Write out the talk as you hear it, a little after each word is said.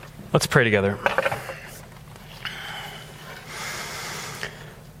Let's pray together.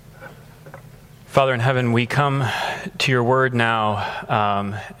 Father in heaven, we come to your word now,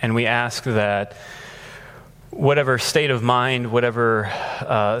 and we ask that whatever state of mind, whatever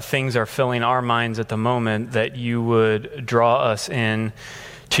things are filling our minds at the moment, that you would draw us in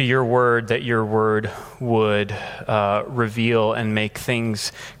to your word, that your word would reveal and make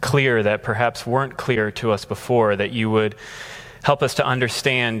things clear that perhaps weren't clear to us before, that you would help us to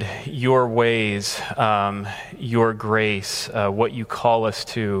understand your ways, your grace, what you call us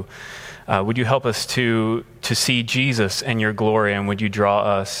to. Would you help us to see Jesus and your glory, and would you draw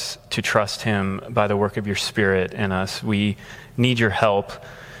us to trust him by the work of your Spirit in us? We need your help,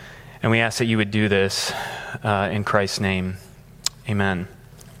 and we ask that you would do this in Christ's name. Amen.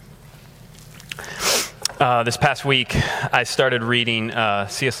 This past week, I started reading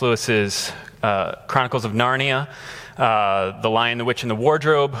C.S. Lewis's Chronicles of Narnia, The Lion, the Witch, and the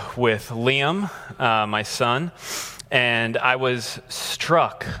Wardrobe with Liam, my son, and I was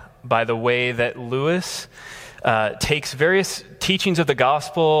struck by the way that Lewis takes various teachings of the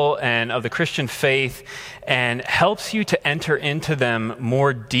gospel and of the Christian faith and helps you to enter into them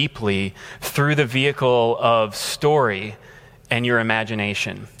more deeply through the vehicle of story and your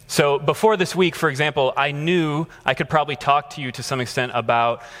imagination. So before this week, for example, I knew I could probably talk to you to some extent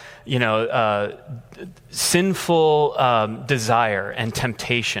about sinful desire and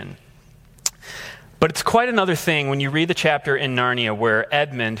temptation. But it's quite another thing when you read the chapter in Narnia where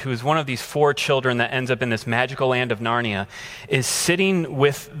Edmund, who is one of these 4 children that ends up in this magical land of Narnia, is sitting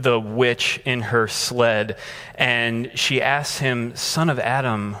with the witch in her sled, and she asks him, "Son of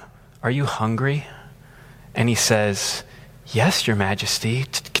Adam, are you hungry?" And he says, "Yes, your majesty,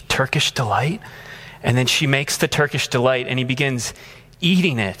 Turkish delight." And then she makes the Turkish delight, and he begins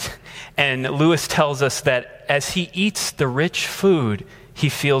eating it. And Lewis tells us that as he eats the rich food, he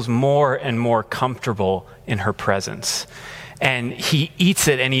feels more and more comfortable in her presence. And he eats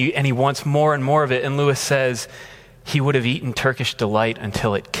it, and he wants more and more of it. And Lewis says he would have eaten Turkish delight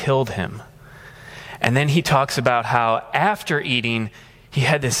until it killed him. And then he talks about how after eating, he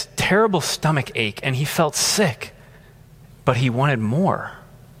had this terrible stomach ache, and he felt sick, but he wanted more.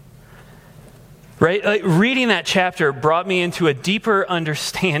 Right? Like, reading that chapter brought me into a deeper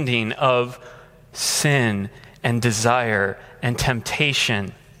understanding of sin and desire and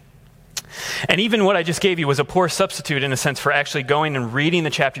temptation. And even what I just gave you was a poor substitute in a sense for actually going and reading the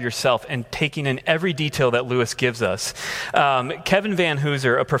chapter yourself and taking in every detail that Lewis gives us. Kevin Van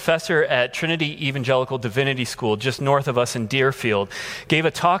Hooser, a professor at Trinity Evangelical Divinity School just north of us in Deerfield, gave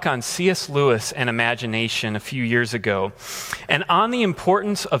a talk on C.S. Lewis and imagination a few years ago. And on the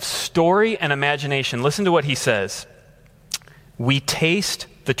importance of story and imagination, listen to what he says. "We taste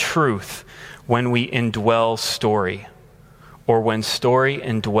the truth when we indwell story, or when story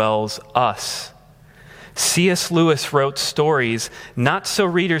indwells us. C.S. Lewis wrote stories not so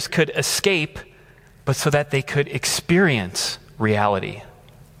readers could escape, but so that they could experience reality."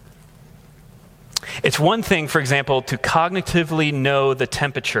 It's one thing, for example, to cognitively know the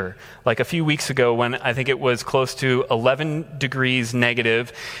temperature. Like a few weeks ago when I think it was close to 11 degrees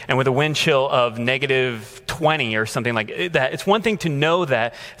negative and with a wind chill of negative 20 or something like that. It's one thing to know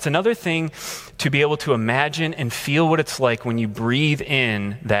that. It's another thing to be able to imagine and feel what it's like when you breathe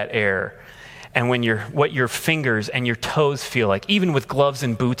in that air and what your fingers and your toes feel like, even with gloves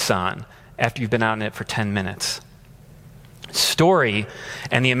and boots on after you've been out in it for 10 minutes. Story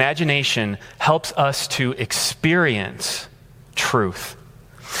and the imagination helps us to experience truth.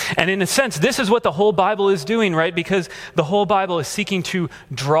 And in a sense, this is what the whole Bible is doing, right? Because the whole Bible is seeking to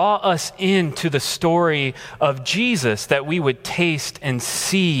draw us into the story of Jesus, that we would taste and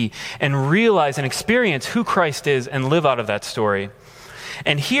see and realize and experience who Christ is and live out of that story.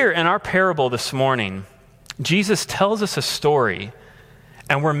 And here in our parable this morning, Jesus tells us a story,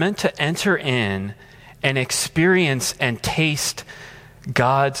 and we're meant to enter in and experience and taste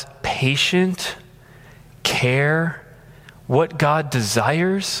God's patient care, what God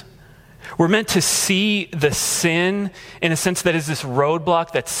desires. We're meant to see the sin in a sense that is this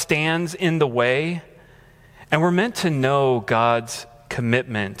roadblock that stands in the way. And we're meant to know God's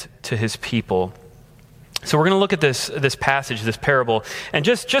commitment to his people. So we're going to look at this passage, this parable, and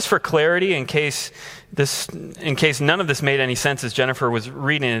just for clarity, in case none of this made any sense as Jennifer was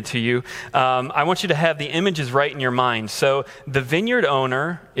reading it to you, I want you to have the images right in your mind. So the vineyard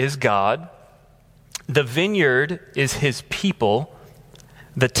owner is God. The vineyard is his people.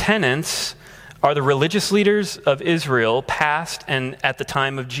 The tenants are the religious leaders of Israel, past and at the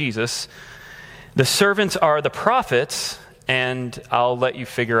time of Jesus. The servants are the prophets, and I'll let you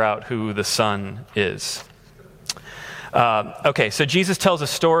figure out who the Son is. Okay, so Jesus tells a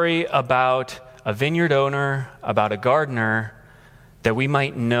story about a vineyard owner, about a gardener, that we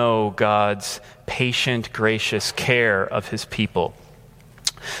might know God's patient, gracious care of his people.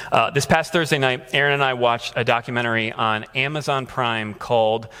 This past Thursday night, Aaron and I watched a documentary on Amazon Prime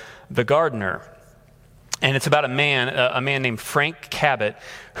called The Gardener. And it's about a man named Frank Cabot,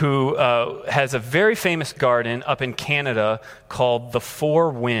 who has a very famous garden up in Canada called the Four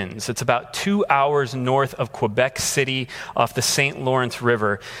Winds. It's about 2 hours north of Quebec City off the St. Lawrence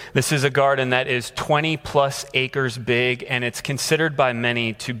River. This is a garden that is 20 plus acres big, and it's considered by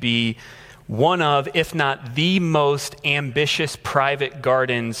many to be one of, if not the most ambitious private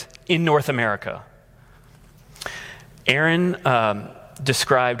gardens in North America. Aaron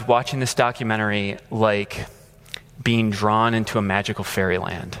described watching this documentary like being drawn into a magical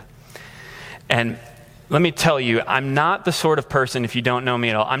fairyland. And let me tell you, I'm not the sort of person, if you don't know me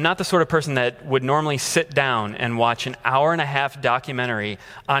at all, I'm not the sort of person that would normally sit down and watch an hour-and-a-half documentary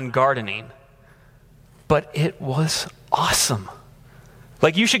on gardening. But it was awesome.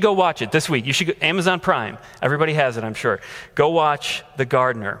 Like, you should go watch it this week. You should go, Amazon Prime. Everybody has it, I'm sure. Go watch The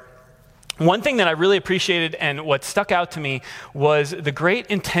Gardener. One thing that I really appreciated and what stuck out to me was the great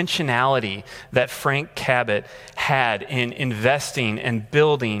intentionality that Frank Cabot had in investing and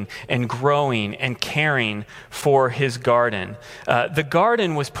building and growing and caring for his garden. The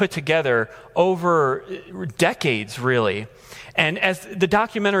garden was put together over decades, really. And as the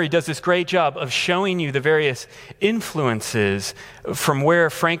documentary does this great job of showing you the various influences from where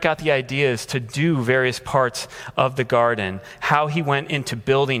Frank got the ideas to do various parts of the garden, how he went into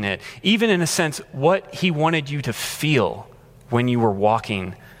building it, even in a sense, what he wanted you to feel when you were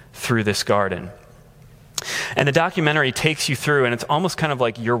walking through this garden. And the documentary takes you through, and it's almost kind of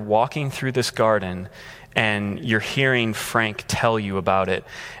like you're walking through this garden and you're hearing Frank tell you about it.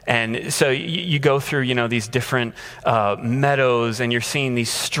 And so you go through, these different meadows, and you're seeing these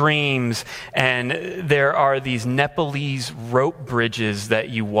streams, and there are these Nepalese rope bridges that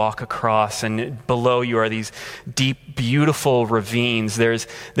you walk across, and below you are these deep, beautiful ravines. There's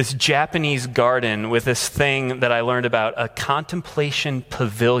this Japanese garden with this thing that I learned about, a contemplation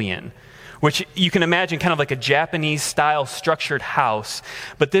pavilion, which you can imagine kind of like a Japanese-style structured house.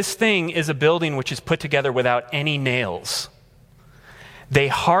 But this thing is a building which is put together without any nails. They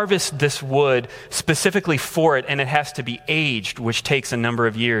harvest this wood specifically for it, and it has to be aged, which takes a number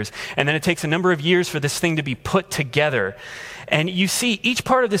of years. And then it takes a number of years for this thing to be put together. And you see each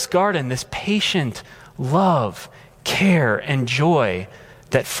part of this garden, this patient love, care, and joy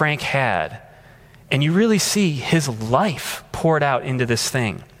that Frank had. And you really see his life poured out into this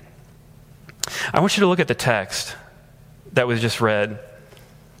thing. I want you to look at the text that was just read.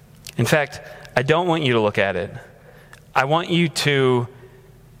 In fact, I don't want you to look at it. I want you to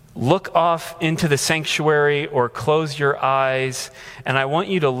look off into the sanctuary or close your eyes, and I want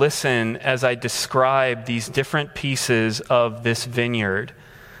you to listen as I describe these different pieces of this vineyard,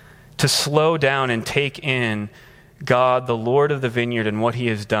 to slow down and take in God, the Lord of the vineyard, and what he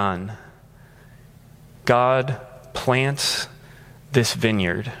has done. God plants this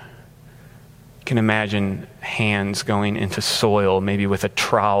vineyard. You can imagine hands going into soil, maybe with a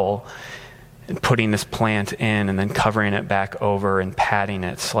trowel, and putting this plant in and then covering it back over and patting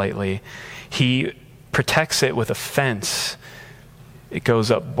it slightly. He protects it with a fence. It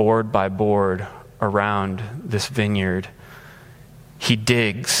goes up board by board around this vineyard. He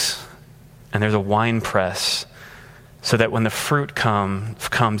digs, and there's a wine press so that when the fruit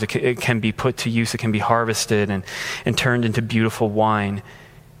comes, it can be put to use, it can be harvested and turned into beautiful wine.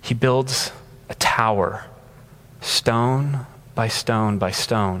 He builds a tower, stone by stone by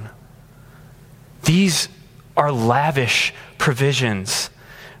stone. These are lavish provisions.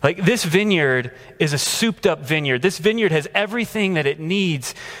 Like, this vineyard is a souped up vineyard. This vineyard has everything that it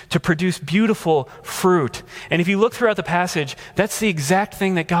needs to produce beautiful fruit. And if you look throughout the passage, that's the exact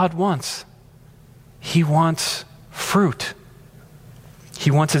thing that God wants. He wants fruit.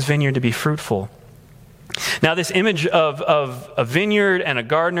 He wants his vineyard to be fruitful. Now, this image of a vineyard and a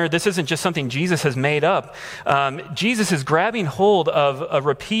gardener, this isn't just something Jesus has made up. Jesus is grabbing hold of a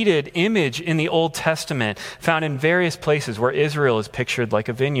repeated image in the Old Testament, found in various places where Israel is pictured like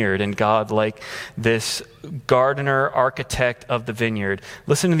a vineyard and God like this gardener, architect of the vineyard.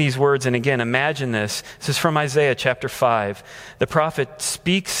 Listen to these words, and again, imagine this. This is from Isaiah chapter 5. The prophet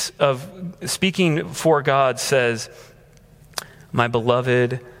speaking for God, says, "My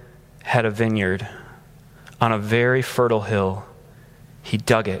beloved had a vineyard on a very fertile hill. He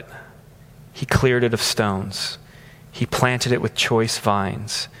dug it. He cleared it of stones. He planted it with choice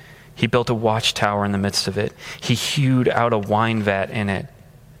vines. He built a watchtower in the midst of it. He hewed out a wine vat in it.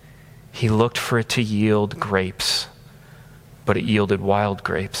 He looked for it to yield grapes, but it yielded wild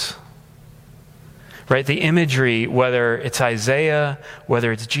grapes. Right? The imagery, whether it's Isaiah,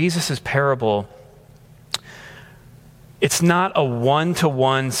 whether it's Jesus' parable, it's not a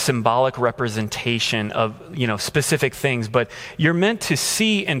one-to-one symbolic representation of, specific things, but you're meant to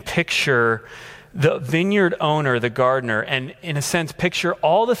see and picture the vineyard owner, the gardener, and in a sense picture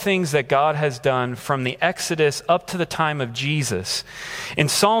all the things that God has done from the Exodus up to the time of Jesus. In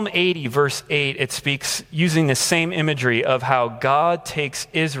Psalm 80, verse 8, it speaks using the same imagery of how God takes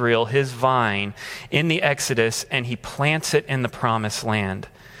Israel, his vine, in the Exodus, and he plants it in the promised land.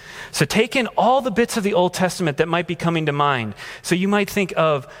 So take in all the bits of the Old Testament that might be coming to mind. So you might think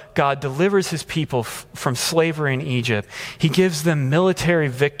of God delivers his people from slavery in Egypt. He gives them military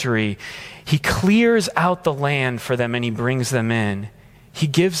victory. He clears out the land for them and he brings them in. He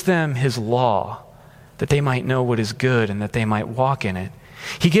gives them his law that they might know what is good and that they might walk in it.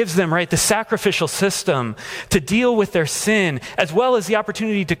 He gives them, the sacrificial system to deal with their sin, as well as the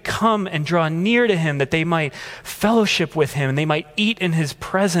opportunity to come and draw near to him that they might fellowship with him and they might eat in his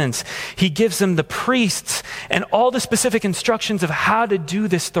presence. He gives them the priests and all the specific instructions of how to do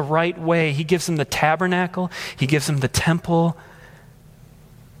this the right way. He gives them the tabernacle. He gives them the temple.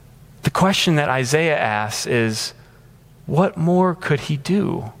 The question that Isaiah asks is, what more could he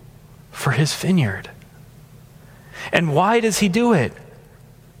do for his vineyard? And why does he do it?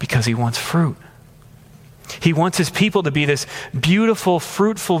 Because he wants fruit. He wants his people to be this beautiful,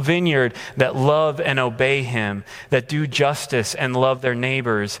 fruitful vineyard that love and obey him, that do justice and love their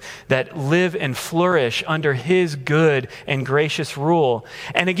neighbors, that live and flourish under his good and gracious rule.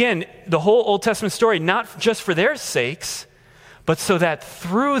 And again, the whole Old Testament story, not just for their sakes, but so that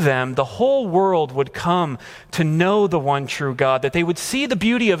through them, the whole world would come to know the one true God, that they would see the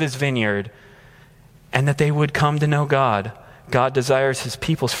beauty of his vineyard, and that they would come to know God. God desires his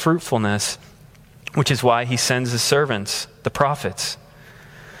people's fruitfulness, which is why he sends his servants, the prophets.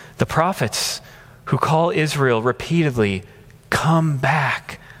 The prophets who call Israel repeatedly, come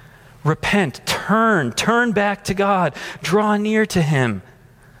back, repent, turn back to God, draw near to him,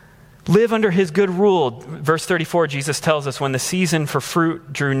 live under his good rule. Verse 34, Jesus tells us when the season for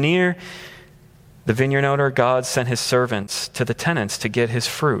fruit drew near, the vineyard owner, God, sent his servants to the tenants to get his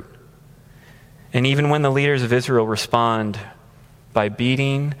fruit. And even when the leaders of Israel respond by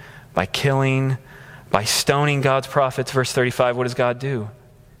beating, by killing, by stoning God's prophets, verse 35, what does God do?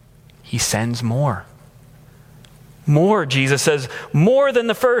 He sends more. More, Jesus says, more than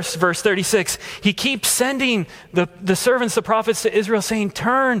the first, verse 36. He keeps sending the servants, the prophets to Israel saying,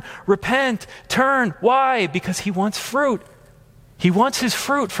 turn, repent, turn. Why? Because he wants fruit. He wants his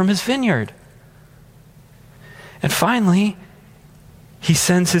fruit from his vineyard. And finally, he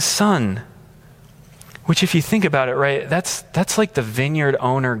sends his son. Which, if you think about it, that's like the vineyard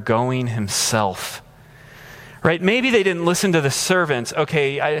owner going himself. Maybe they didn't listen to the servants.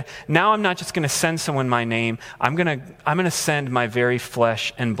 Okay, now I'm not just going to send someone my name. I'm going to send my very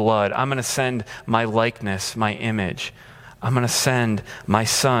flesh and blood. I'm going to send my likeness, my image. I'm going to send my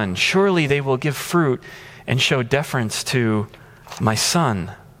son. Surely they will give fruit and show deference to my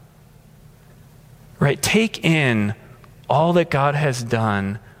son. Take in all that God has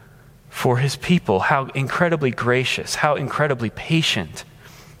done for his people, how incredibly gracious, how incredibly patient.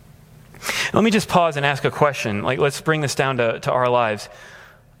 Let me just pause and ask a question. Let's bring this down to our lives.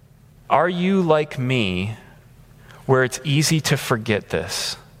 Are you like me, where it's easy to forget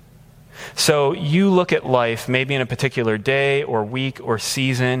this? So you look at life, maybe in a particular day or week or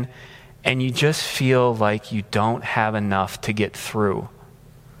season, and you just feel like you don't have enough to get through.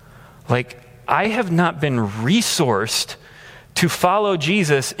 I have not been resourced to follow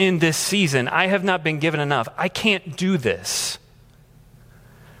Jesus in this season. I have not been given enough. I can't do this.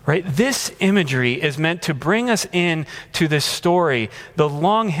 This imagery is meant to bring us in to this story, the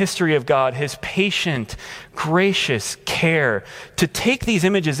long history of God, his patient, gracious care, to take these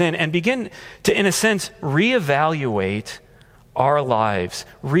images in and begin to, in a sense, reevaluate our lives,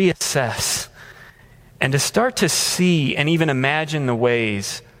 reassess, and to start to see and even imagine the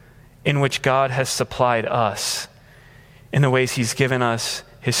ways in which God has supplied us, in the ways he's given us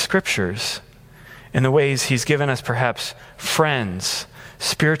his scriptures, in the ways he's given us perhaps friends,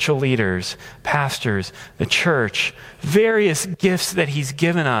 spiritual leaders, pastors, the church, various gifts that he's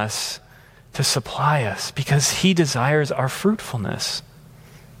given us to supply us because he desires our fruitfulness.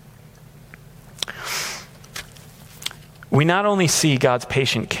 We not only see God's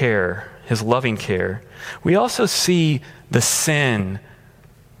patient care, his loving care, we also see the sin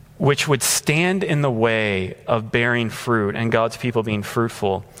which would stand in the way of bearing fruit and God's people being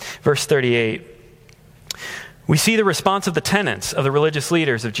fruitful. Verse 38, we see the response of the tenants, of the religious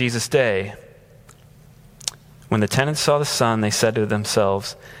leaders of Jesus' day. When the tenants saw the son, they said to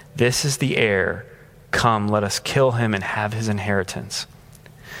themselves, 'This is the heir. Come, let us kill him and have his inheritance.'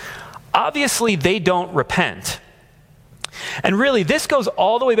 Obviously, they don't repent. And really, this goes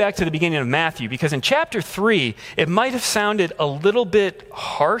all the way back to the beginning of Matthew, because in chapter 3, it might have sounded a little bit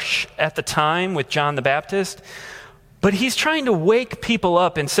harsh at the time with John the Baptist, but he's trying to wake people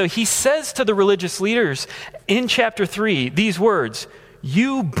up. And so he says to the religious leaders in chapter 3 these words,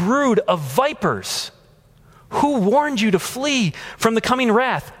 'You brood of vipers, who warned you to flee from the coming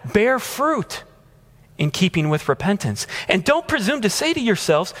wrath? Bear fruit in keeping with repentance. And don't presume to say to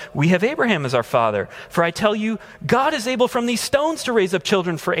yourselves, we have Abraham as our father. For I tell you, God is able from these stones to raise up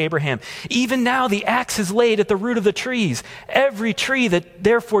children for Abraham. Even now the axe is laid at the root of the trees. Every tree that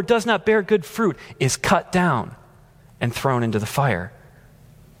therefore does not bear good fruit is cut down and thrown into the fire.'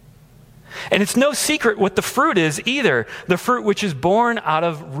 And it's no secret what the fruit is either, the fruit which is born out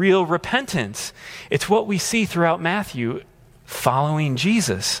of real repentance. It's what we see throughout Matthew following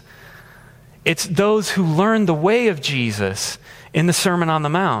Jesus. It's those who learn the way of Jesus in the Sermon on the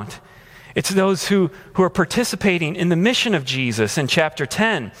Mount. It's those who are participating in the mission of Jesus in chapter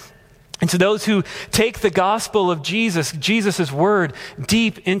 10. It's those who take the gospel of Jesus' word,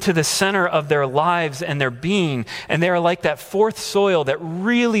 deep into the center of their lives and their being. And they are like that fourth soil that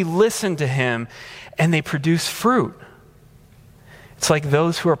really listen to him and they produce fruit. It's like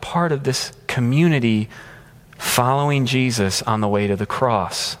those who are part of this community following Jesus on the way to the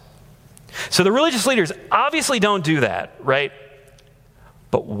cross. So the religious leaders obviously don't do that, right?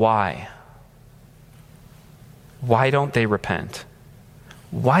 But why? Why don't they repent?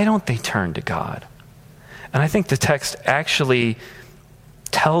 Why don't they turn to God? And I think the text actually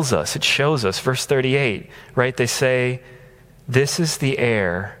tells us, it shows us, verse 38, right? They say, 'This is the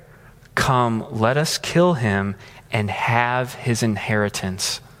heir. Come, let us kill him and have his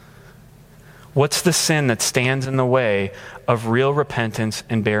inheritance.' What's the sin that stands in the way of real repentance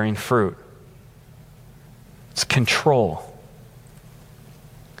and bearing fruit? It's control.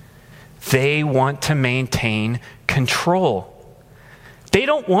 They want to maintain control. They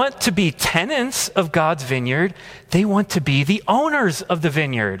don't want to be tenants of God's vineyard. They want to be the owners of the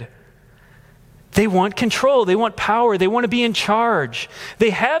vineyard. They want control. They want power. They want to be in charge.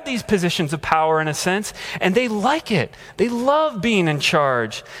 They have these positions of power in a sense, and they like it. They love being in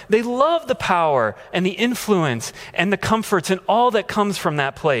charge. They love the power and the influence and the comforts and all that comes from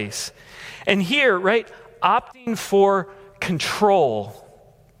that place. And here, right, opting for control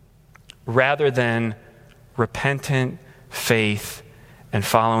rather than repentant faith and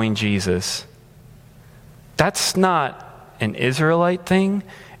following Jesus. That's not an Israelite thing.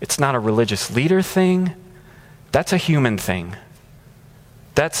 It's not a religious leader thing. That's a human thing.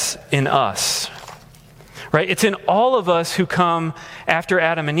 That's in us, right? It's in all of us who come after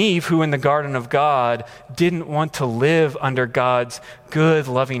Adam and Eve, who in the garden of God didn't want to live under God's good,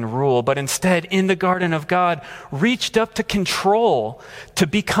 loving rule, but instead in the garden of God reached up to control, to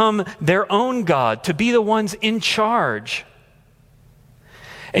become their own God, to be the ones in charge.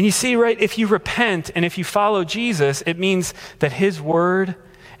 And you see, right, if you repent and if you follow Jesus, it means that his word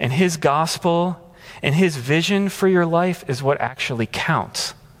and his gospel and his vision for your life is what actually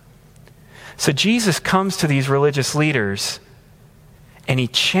counts. So Jesus comes to these religious leaders and he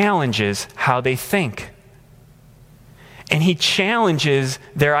challenges how they think. And he challenges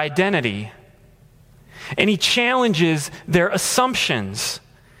their identity. And he challenges their assumptions.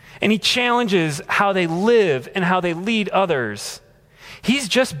 And he challenges how they live and how they lead others. He's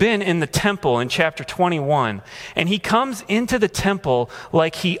just been in the temple in chapter 21, and he comes into the temple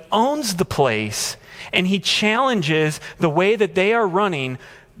like he owns the place, and he challenges the way that they are running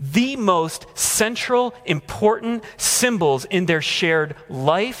the most central, important symbols in their shared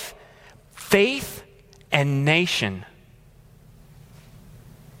life, faith, and nation.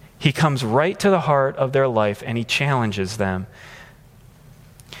 He comes right to the heart of their life, and he challenges them.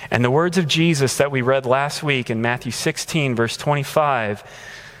 And the words of Jesus that we read last week in Matthew 16, verse 25,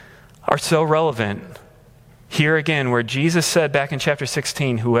 are so relevant. Here again, where Jesus said back in chapter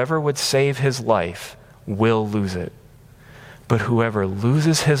 16, whoever would save his life will lose it. But whoever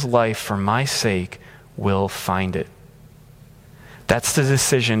loses his life for my sake will find it. That's the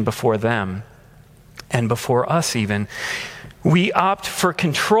decision before them and before us even. We opt for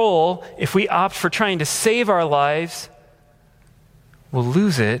control. If we opt for trying to save our lives, we'll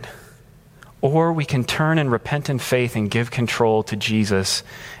lose it, or we can turn in repentant faith and give control to Jesus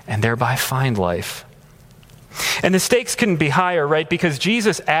and thereby find life. And the stakes couldn't be higher, right? Because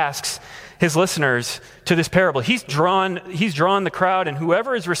Jesus asks his listeners to this parable. He's drawn the crowd, and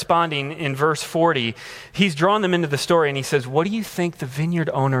whoever is responding in verse 40, he's drawn them into the story, and he says, what do you think the vineyard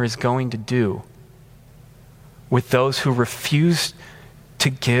owner is going to do? with those who refused to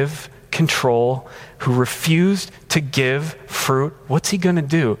give control, who refused to give fruit. What's he going to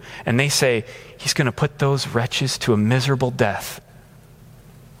do? And they say, he's going to put those wretches to a miserable death.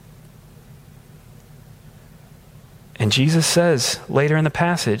 And Jesus says later in the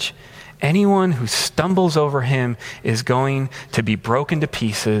passage, anyone who stumbles over him is going to be broken to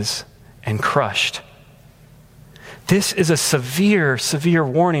pieces and crushed. This is a severe, severe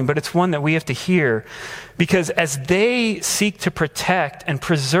warning, but it's one that we have to hear, because as they seek to protect and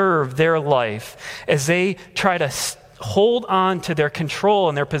preserve their life, as they try to hold on to their control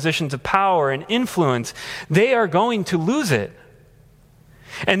and their positions of power and influence, they are going to lose it.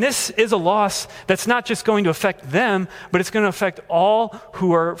 And this is a loss that's not just going to affect them, but it's going to affect all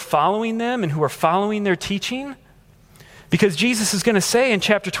who are following them and who are following their teaching. Because Jesus is going to say in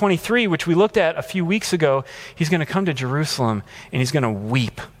chapter 23, which we looked at a few weeks ago, he's going to come to Jerusalem and he's going to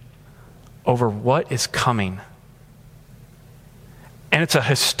weep over what is coming. And it's a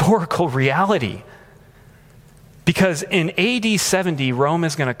historical reality. Because in AD 70, Rome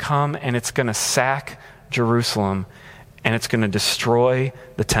is going to come and it's going to sack Jerusalem and it's going to destroy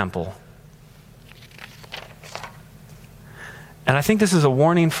the temple. And I think this is a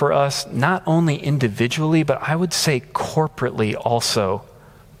warning for us, not only individually, but I would say corporately also.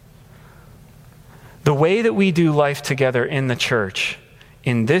 The way that we do life together in the church,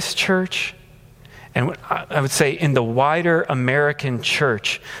 in this church, and I would say in the wider American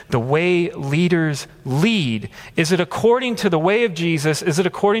church, the way leaders lead, is it according to the way of Jesus? Is it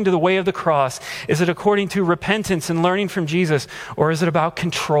according to the way of the cross? Is it according to repentance and learning from Jesus? Or is it about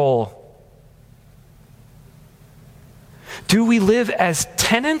control? Do we live as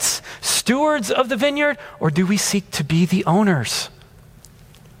tenants, stewards of the vineyard, or do we seek to be the owners?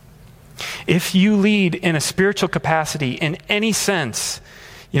 If you lead in a spiritual capacity in any sense,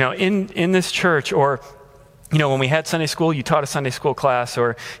 in this church, or, when we had Sunday school, you taught a Sunday school class,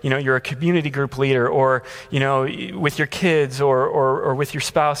 or, you're a community group leader, or, with your kids, or with your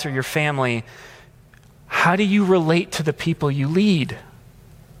spouse or your family, how do you relate to the people you lead?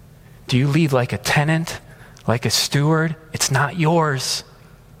 Do you lead like a tenant? Like a steward? It's not yours.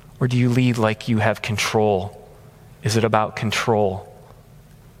 Or do you lead like you have control? Is it about control?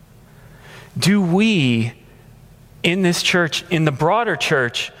 Do we, in this church, in the broader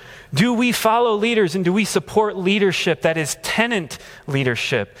church, do we follow leaders and do we support leadership that is tenant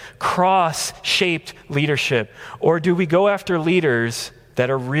leadership, cross-shaped leadership? Or do we go after leaders that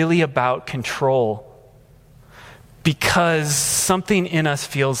are really about control? Because something in us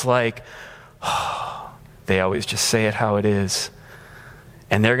feels like, they always just say it how it is.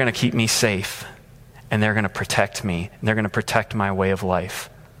 And they're going to keep me safe. And they're going to protect me. And they're going to protect my way of life.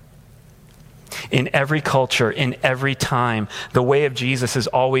 In every culture, in every time, the way of Jesus is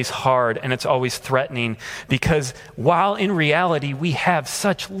always hard and it's always threatening, because while in reality we have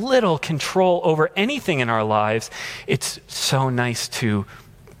such little control over anything in our lives, it's so nice to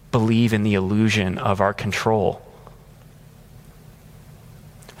believe in the illusion of our control.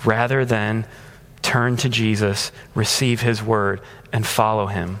 Rather than turn to Jesus, receive his word, and follow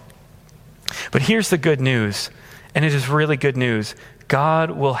him. But here's the good news, and it is really good news.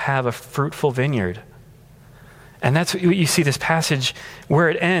 God will have a fruitful vineyard. And that's what you see this passage where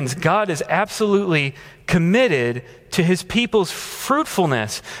it ends. God is absolutely committed to his people's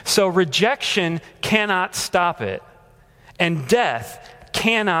fruitfulness. So rejection cannot stop it. And death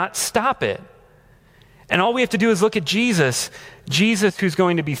cannot stop it. And all we have to do is look at Jesus who's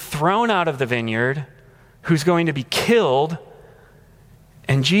going to be thrown out of the vineyard, who's going to be killed.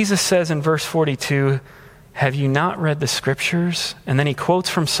 And Jesus says in verse 42, have you not read the scriptures? And then he quotes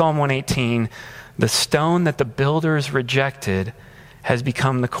from Psalm 118, the stone that the builders rejected has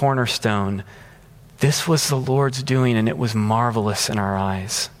become the cornerstone. This was the Lord's doing, and it was marvelous in our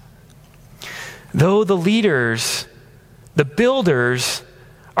eyes. Though the leaders, the builders,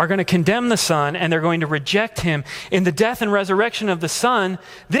 are going to condemn the Son and they're going to reject him, in the death and resurrection of the Son,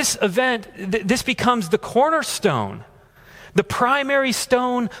 this event, this becomes the cornerstone, the primary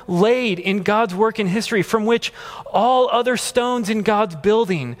stone laid in God's work in history, from which all other stones in God's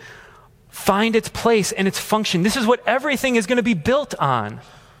building find its place and its function. This is what everything is going to be built on.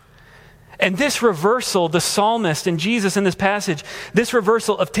 And this reversal, the psalmist and Jesus in this passage, this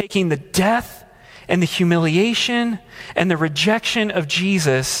reversal of taking the death and the humiliation and the rejection of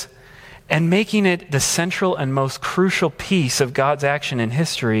Jesus and making it the central and most crucial piece of God's action in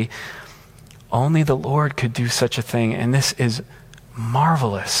history, only the Lord could do such a thing, and this is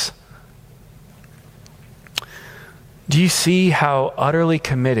marvelous. Do you see how utterly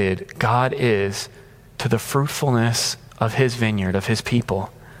committed God is to the fruitfulness of his vineyard, of his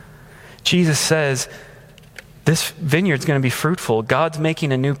people? Jesus says, This vineyard's going to be fruitful. God's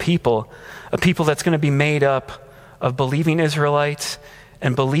making a new people, a people that's going to be made up of believing Israelites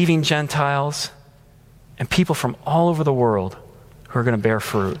and believing Gentiles and people from all over the world who are going to bear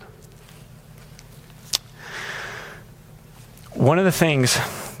fruit. One of the things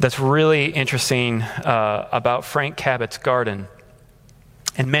that's really interesting about Frank Cabot's garden,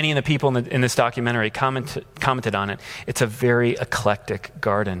 and many of the people in this documentary commented on it, it's a very eclectic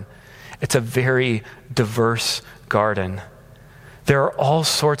garden. It's a very diverse garden. There are all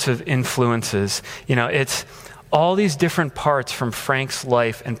sorts of influences. It's all these different parts from Frank's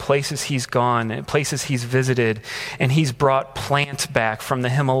life and places he's gone and places he's visited. And he's brought plants back from the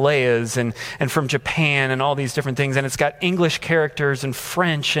Himalayas and from Japan and all these different things. And it's got English characters and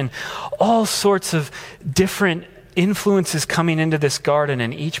French and all sorts of different influences coming into this garden.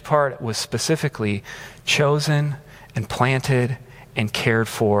 And each part was specifically chosen and planted and cared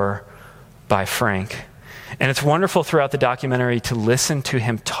for by Frank. And it's wonderful throughout the documentary to listen to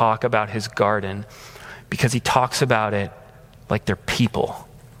him talk about his garden, because he talks about it like they're people.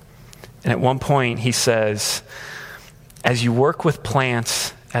 And at one point he says, as you work with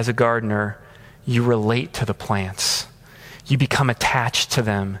plants as a gardener, you relate to the plants. You become attached to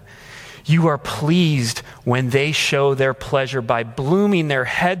them. You are pleased when they show their pleasure by blooming their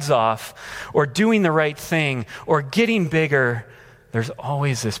heads off or doing the right thing or getting bigger. There's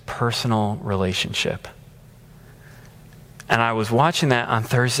always this personal relationship. And I was watching that on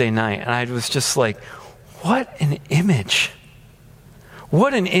Thursday night, and I was just like, what an image.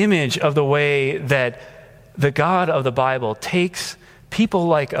 What an image of the way that the God of the Bible takes people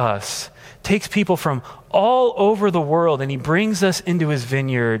like us, takes people from all over the world, and he brings us into his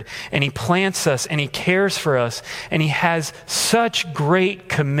vineyard, and he plants us, and he cares for us, and he has such great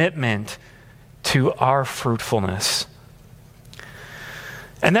commitment to our fruitfulness.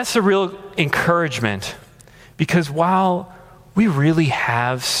 And that's the real encouragement, because while we really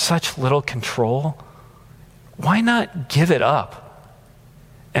have such little control, why not give it up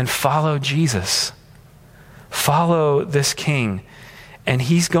and follow Jesus? Follow this King, and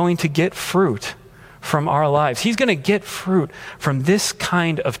he's going to get fruit from our lives. He's going to get fruit from this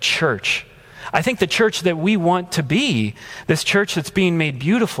kind of church. I think the church that we want to be, this church that's being made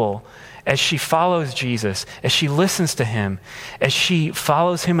beautiful as she follows Jesus, as she listens to him, as she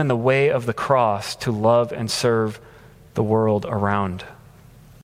follows him in the way of the cross to love and serve the world around